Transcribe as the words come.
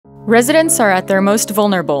Residents are at their most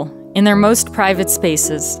vulnerable, in their most private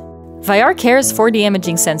spaces. Vayyar Care's 4D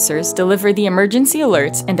imaging sensors deliver the emergency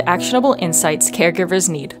alerts and actionable insights caregivers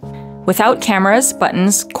need. Without cameras,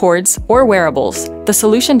 buttons, cords, or wearables, the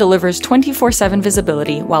solution delivers 24/7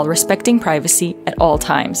 visibility while respecting privacy at all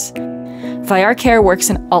times. Vayyar Care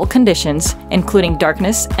works in all conditions, including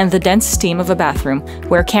darkness and the dense steam of a bathroom,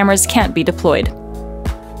 where cameras can't be deployed.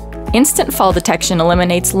 Instant fall detection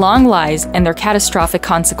eliminates long lies and their catastrophic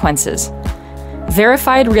consequences.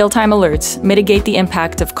 Verified real-time alerts mitigate the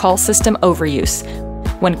impact of call system overuse,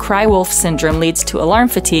 when cry wolf syndrome leads to alarm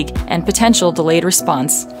fatigue and potential delayed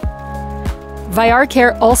response. Vayyar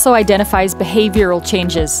Care also identifies behavioral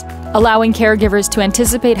changes, allowing caregivers to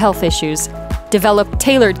anticipate health issues, develop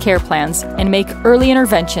tailored care plans, and make early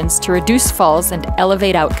interventions to reduce falls and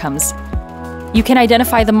elevate outcomes. You can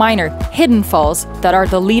identify the minor, hidden falls that are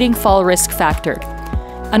the leading fall risk factor,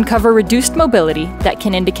 uncover reduced mobility that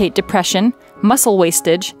can indicate depression, muscle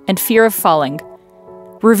wastage, and fear of falling,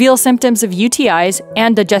 reveal symptoms of UTIs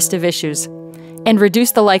and digestive issues, and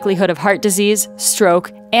reduce the likelihood of heart disease,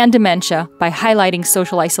 stroke, and dementia by highlighting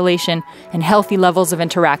social isolation and healthy levels of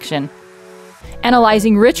interaction.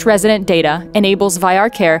 Analyzing rich resident data enables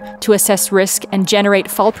Vayyar Care to assess risk and generate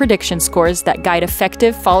fall prediction scores that guide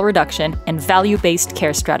effective fall reduction and value-based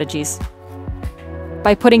care strategies.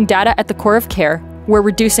 By putting data at the core of care, we're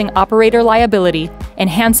reducing operator liability,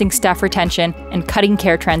 enhancing staff retention, and cutting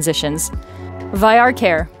care transitions. Vayyar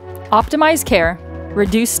Care. Optimize care,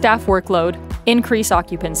 reduce staff workload, increase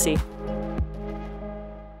occupancy.